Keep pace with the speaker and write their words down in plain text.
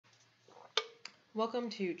Welcome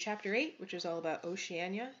to Chapter 8, which is all about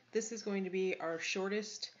Oceania. This is going to be our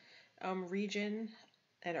shortest region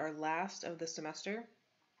and our last of the semester.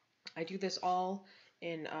 I do this all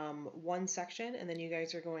in one section, and then you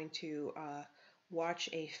guys are going to watch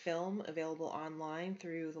a film available online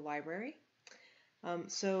through the library.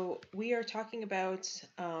 So we are talking about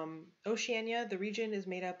Oceania. The region is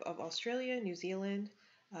made up of Australia, New Zealand,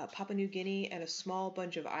 Papua New Guinea, and a small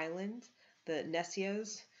bunch of islands, the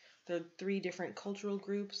Nessias. There are three different cultural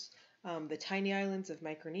groups, the tiny islands of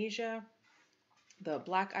Micronesia, the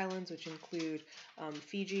Black Islands, which include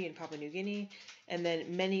Fiji and Papua New Guinea, and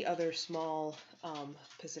then many other small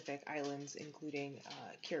Pacific islands, including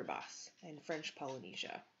Kiribati and French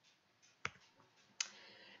Polynesia.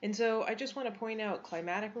 And so I just want to point out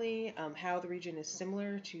climatically how the region is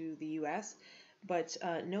similar to the US, but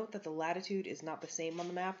note that the latitude is not the same on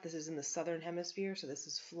the map. This is in the southern hemisphere, so this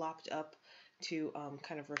is flopped up to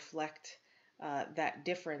kind of reflect that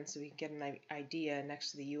difference so we can get an idea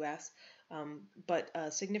next to the US. But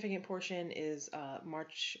a significant portion is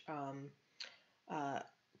much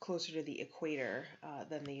closer to the equator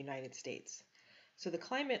than the United States. So the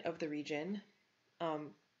climate of the region,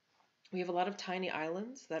 we have a lot of tiny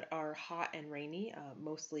islands that are hot and rainy,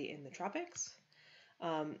 mostly in the tropics.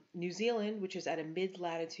 New Zealand, which is at a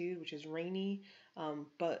mid-latitude, which is rainy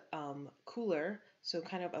but cooler, so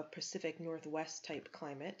kind of a Pacific Northwest type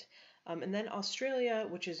climate. And then Australia,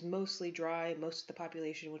 which is mostly dry. Most of the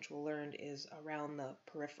population, which we'll learn, is around the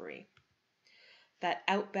periphery. That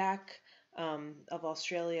outback of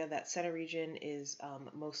Australia, that center region, is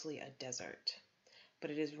mostly a desert,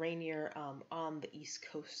 but it is rainier on the east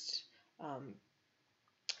coast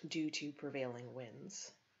due to prevailing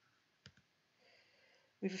winds.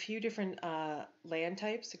 We have a few different land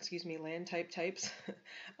type types.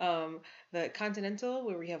 The continental,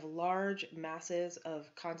 where we have large masses of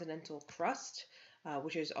continental crust,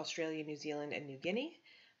 which is Australia, New Zealand, and New Guinea.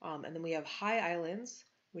 And then we have high islands,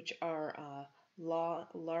 which are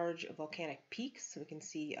large volcanic peaks. So we can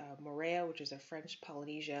see Moorea, which is a French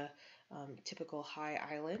Polynesia typical high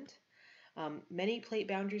island. Many plate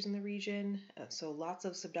boundaries in the region, so lots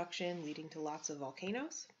of subduction leading to lots of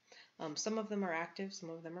volcanoes. Some of them are active, some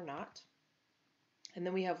of them are not. And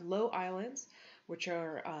then we have low islands, which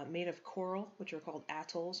are made of coral, which are called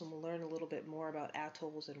atolls, and we'll learn a little bit more about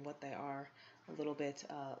atolls and what they are a little bit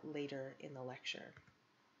later in the lecture.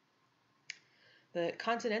 The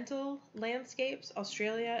continental landscapes,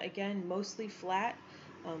 Australia, again, mostly flat,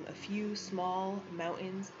 a few small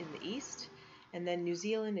mountains in the east. And then New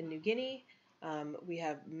Zealand and New Guinea, we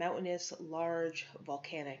have mountainous, large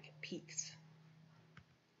volcanic peaks.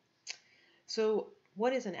 So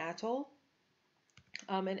what is an atoll?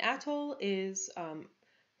 An atoll is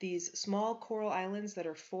these small coral islands that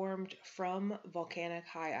are formed from volcanic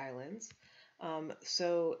high islands.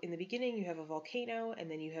 So in the beginning you have a volcano,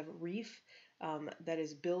 and then you have a reef that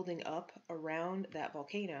is building up around that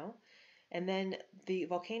volcano. And then the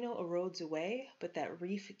volcano erodes away, but that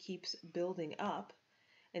reef keeps building up.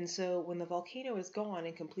 And so when the volcano is gone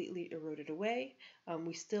and completely eroded away,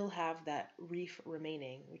 we still have that reef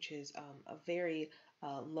remaining, which is a very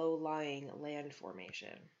low-lying land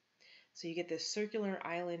formation. So you get this circular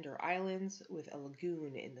island or islands with a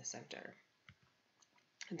lagoon in the center.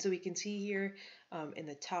 And so we can see here in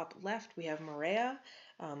the top left, we have Moorea,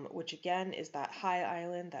 which again is that high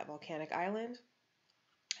island, that volcanic island.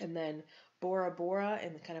 And then Bora Bora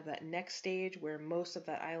in kind of that next stage where most of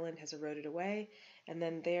that island has eroded away. And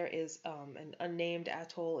then there is an unnamed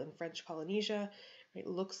atoll in French Polynesia. It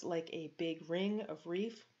looks like a big ring of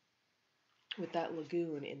reef with that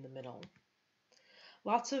lagoon in the middle.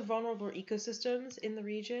 Lots of vulnerable ecosystems in the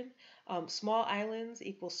region. Small islands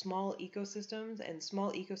equal small ecosystems, and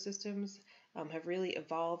small ecosystems have really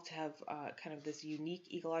evolved to have kind of this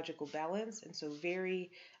unique ecological balance, and so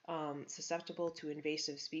very susceptible to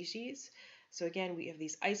invasive species. So again, we have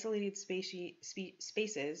these isolated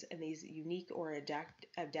spaces and these unique or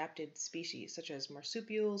adapted species, such as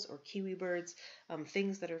marsupials or kiwi birds,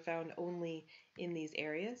 things that are found only in these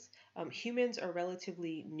areas. Humans are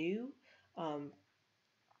relatively new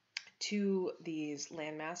to these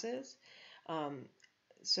land masses.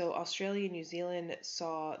 So Australia and New Zealand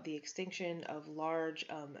saw the extinction of large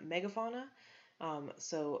megafauna,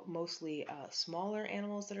 so mostly smaller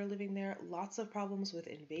animals that are living there. Lots of problems with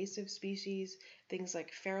invasive species, things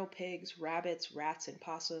like feral pigs, rabbits, rats, and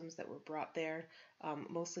possums that were brought there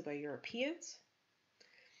mostly by Europeans.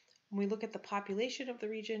 When we look at the population of the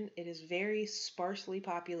region, it is very sparsely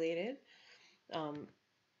populated.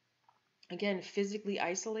 Again, physically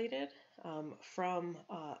isolated from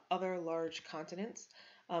other large continents.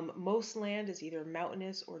 Most land is either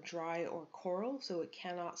mountainous or dry or coral, so it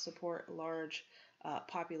cannot support large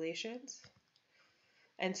populations.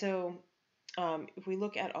 And so if we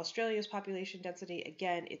look at Australia's population density,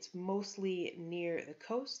 again, it's mostly near the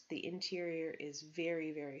coast. The interior is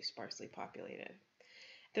very, very sparsely populated.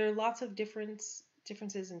 There are lots of differences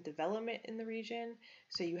in development in the region.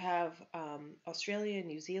 So you have Australia and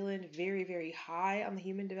New Zealand very, very high on the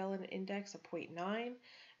Human Development Index of 0.9.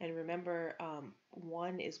 And remember,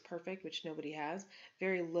 1 is perfect, which nobody has.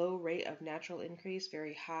 Very low rate of natural increase,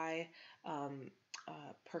 very high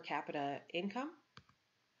per capita income.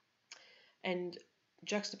 And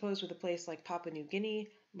juxtaposed with a place like Papua New Guinea,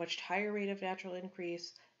 much higher rate of natural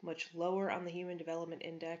increase, much lower on the Human Development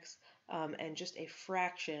Index, and just a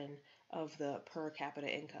fraction of the per capita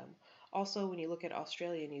income. Also, when you look at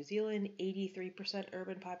Australia and New Zealand, 83%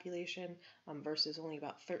 urban population versus only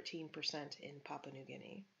about 13% in Papua New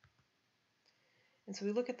Guinea. And so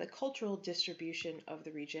we look at the cultural distribution of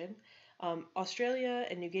the region. Australia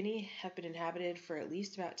and New Guinea have been inhabited for at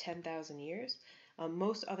least about 10,000 years.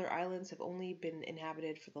 Most other islands have only been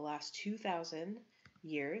inhabited for the last 2,000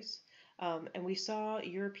 years. And we saw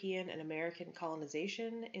European and American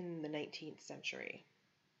colonization in the 19th century.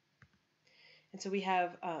 And so we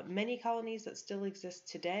have many colonies that still exist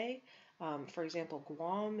today. For example,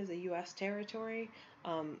 Guam is a U.S. territory,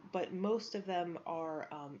 but most of them are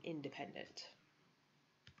independent.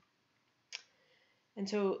 And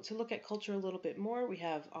so to look at culture a little bit more, we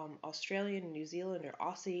have Australian, New Zealand, or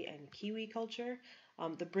Aussie and Kiwi culture.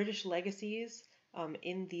 The British legacies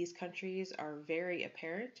in these countries are very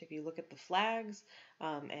apparent. If you look at the flags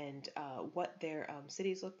and what their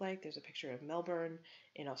cities look like, there's a picture of Melbourne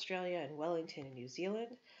in Australia and Wellington in New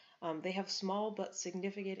Zealand. They have small but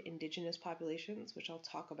significant indigenous populations, which I'll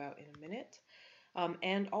talk about in a minute,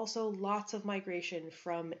 and also lots of migration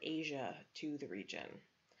from Asia to the region.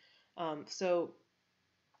 So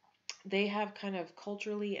they have kind of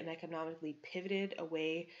culturally and economically pivoted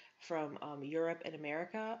away from Europe and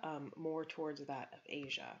America more towards that of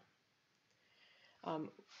Asia.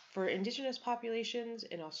 For indigenous populations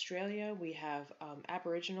in Australia, we have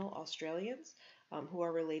Aboriginal Australians who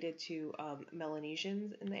are related to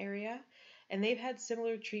Melanesians in the area, and they've had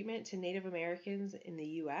similar treatment to Native Americans in the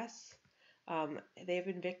US. They have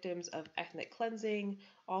been victims of ethnic cleansing,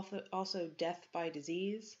 also death by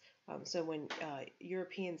disease. So when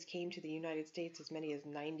Europeans came to the United States, as many as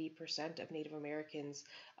 90% of Native Americans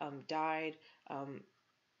died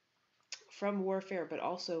from warfare, but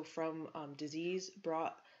also from disease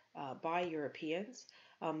brought by Europeans.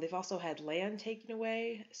 They've also had land taken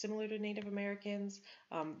away, similar to Native Americans.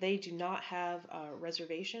 They do not have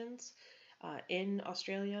reservations in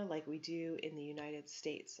Australia like we do in the United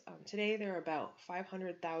States. Today there are about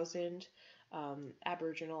 500,000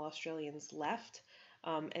 Aboriginal Australians left,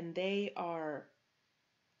 and they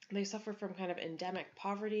suffer from kind of endemic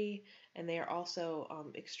poverty, and they are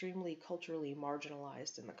also extremely culturally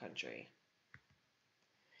marginalized in the country.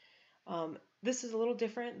 This is a little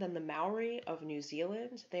different than the Maori of New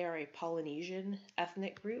Zealand. They are a Polynesian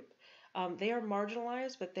ethnic group. They are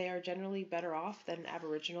marginalized, but they are generally better off than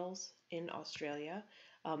Aboriginals in Australia.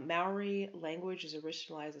 Maori language is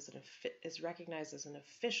recognized as an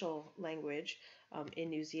official language in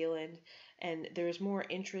New Zealand, and there is more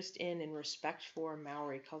interest in and respect for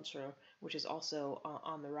Maori culture, which is also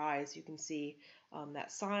on the rise. You can see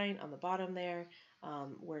that sign on the bottom there,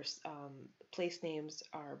 where place names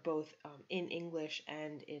are both in English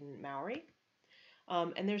and in Maori.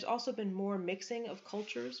 And there's also been more mixing of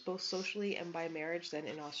cultures, both socially and by marriage, than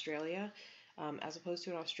in Australia, as opposed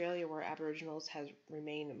to in Australia, where Aboriginals has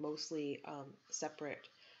remained mostly separate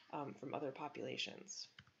from other populations.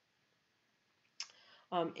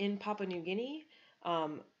 In Papua New Guinea,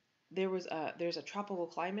 there's a tropical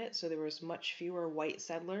climate, so there was much fewer white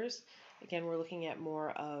settlers. Again, we're looking at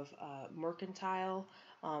more of mercantile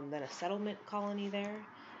than a settlement colony there.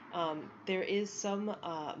 There is some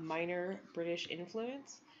minor British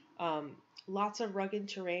influence. Lots of rugged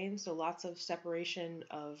terrain, so lots of separation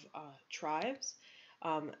of tribes.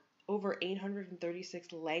 Over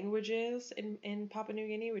 836 languages in Papua New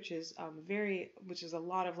Guinea, which is a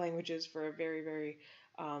lot of languages for a very, very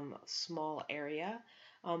small area.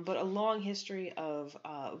 But a long history of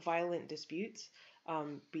violent disputes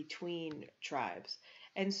between tribes.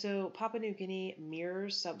 And so Papua New Guinea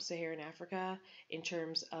mirrors sub-Saharan Africa in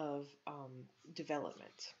terms of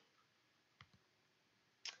development.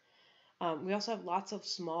 We also have lots of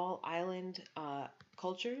small island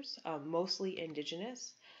cultures, mostly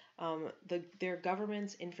indigenous. Their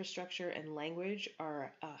government's infrastructure and language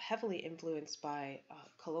are heavily influenced by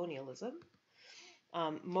colonialism.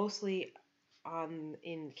 Mostly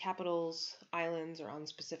in capitals, islands, or on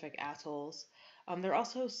specific atolls. There are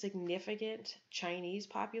also significant Chinese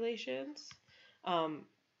populations um,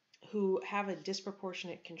 who have a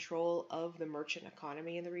disproportionate control of the merchant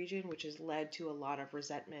economy in the region, which has led to a lot of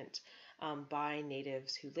resentment by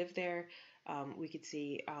natives who live there. We could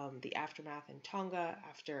see the aftermath in Tonga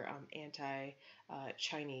after anti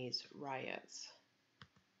Chinese riots.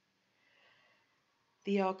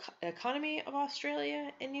 The economy of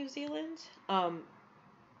Australia and New Zealand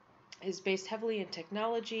is based heavily in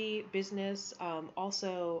technology, business,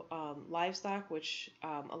 also livestock, which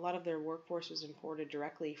a lot of their workforce was imported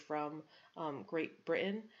directly from Great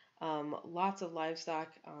Britain. Lots of livestock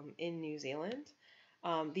in New Zealand.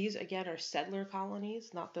 These again are settler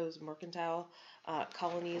colonies, not those mercantile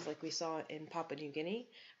colonies like we saw in Papua New Guinea,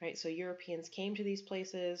 right? So Europeans came to these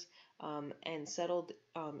places and settled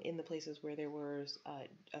in the places where there was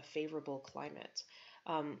a favorable climate.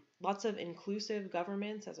 Lots of inclusive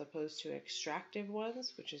governments as opposed to extractive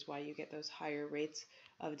ones, which is why you get those higher rates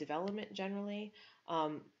of development generally.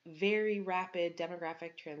 Very rapid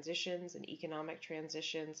demographic transitions and economic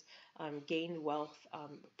transitions, gained wealth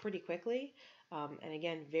pretty quickly. And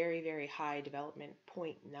again, very, very high development,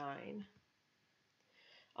 0.9.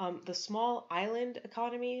 The small island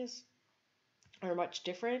economies are much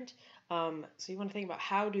different. So you want to think about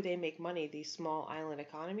how do they make money, these small island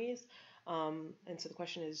economies. And so the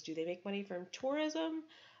question is, do they make money from tourism?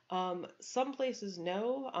 Some places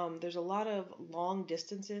no. There's a lot of long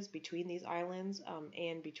distances between these islands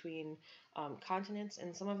and between continents,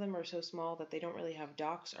 and some of them are so small that they don't really have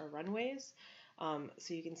docks or runways.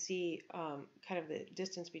 So you can see kind of the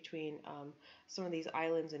distance between some of these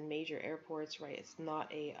islands and major airports, right? It's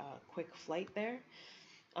not a quick flight there.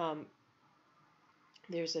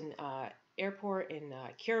 There's an airport in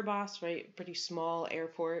Kiribati, right? Pretty small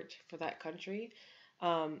airport for that country.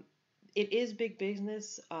 It is big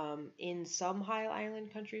business in some high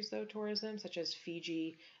island countries, though, tourism, such as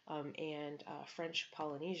Fiji and French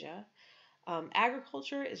Polynesia.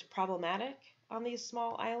 Agriculture is problematic on these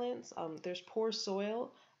small islands. There's poor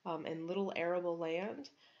soil and little arable land.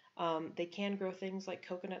 They can grow things like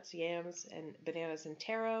coconuts, yams, and bananas and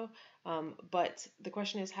taro, but the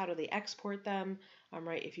question is, how do they export them?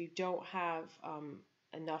 Right, if you don't have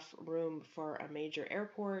enough room for a major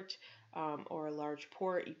airport or a large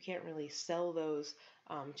port, you can't really sell those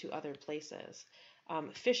to other places.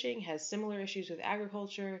 Fishing has similar issues with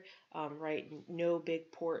agriculture, right? No big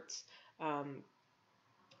ports.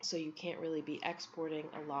 So you can't really be exporting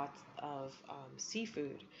a lot of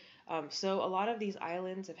seafood. So a lot of these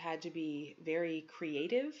islands have had to be very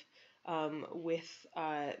creative with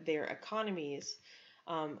their economies.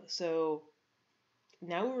 So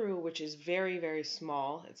Nauru, which is very, very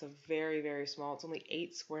small, it's only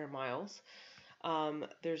 8 square miles.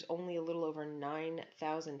 There's only a little over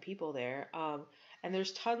 9,000 people there. And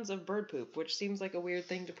there's tons of bird poop, which seems like a weird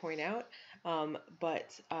thing to point out.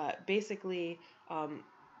 But basically,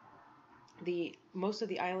 most of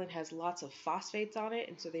the island has lots of phosphates on it,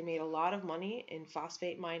 and so they made a lot of money in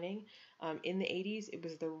phosphate mining. In the 80s, it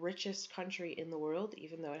was the richest country in the world,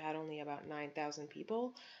 even though it had only about 9,000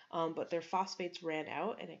 people. But their phosphates ran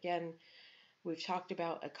out, and again, we've talked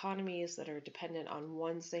about economies that are dependent on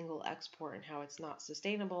one single export and how it's not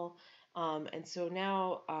sustainable. And so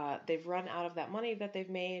now they've run out of that money that they've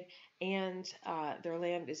made, and their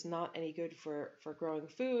land is not any good for growing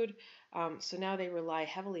food. So now they rely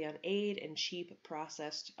heavily on aid and cheap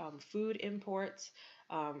processed food imports.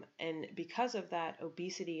 And because of that,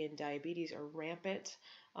 obesity and diabetes are rampant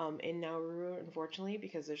in Nauru, unfortunately,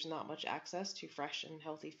 because there's not much access to fresh and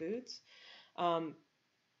healthy foods.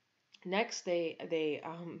 Next, they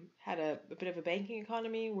had a bit of a banking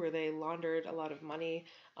economy where they laundered a lot of money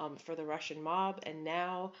for the Russian mob, and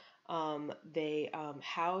now they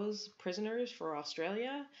house prisoners for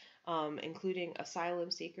Australia, including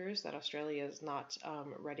asylum seekers that Australia is not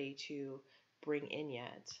ready to bring in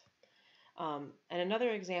yet. And another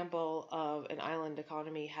example of an island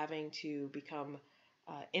economy having to become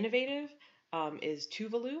innovative is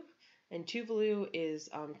Tuvalu. And Tuvalu is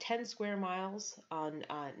 10 square miles on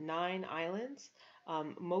 9 islands,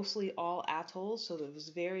 mostly all atolls, so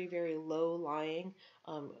those very, very low-lying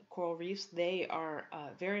coral reefs. They are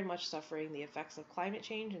very much suffering the effects of climate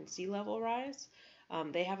change and sea level rise.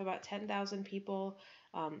 They have about 10,000 people.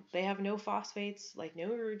 They have no phosphates like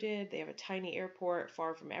Nauru did. They have a tiny airport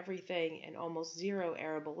far from everything and almost zero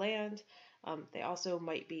arable land. They also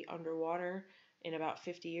might be underwater in about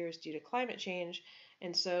 50 years due to climate change.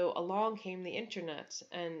 And so along came the internet.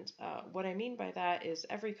 And what I mean by that is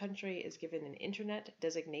every country is given an internet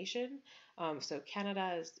designation. So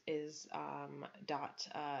Canada is .can,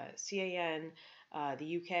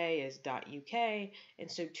 the UK is .uk, and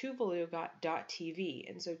so Tuvalu got .tv.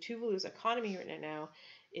 And so Tuvalu's economy right now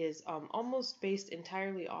is almost based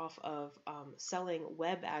entirely off of selling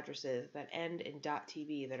web addresses that end in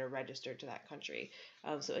 .tv that are registered to that country.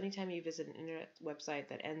 So anytime you visit an internet website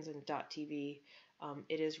that ends in .tv,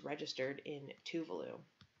 it is registered in Tuvalu.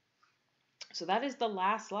 So that is the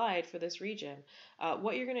last slide for this region.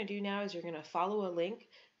 What you're going to do now is you're going to follow a link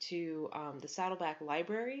to the Saddleback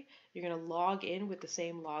library. You're going to log in with the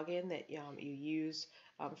same login that you use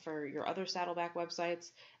for your other Saddleback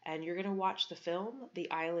websites, and you're going to watch the film,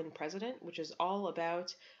 The Island President, which is all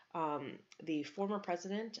about the former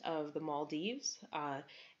president of the Maldives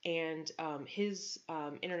and his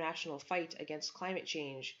international fight against climate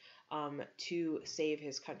change to save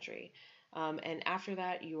his country. And after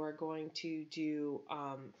that, you are going to do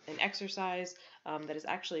an exercise that is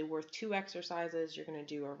actually worth 2 exercises. You're going to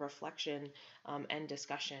do a reflection and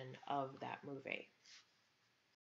discussion of that movie.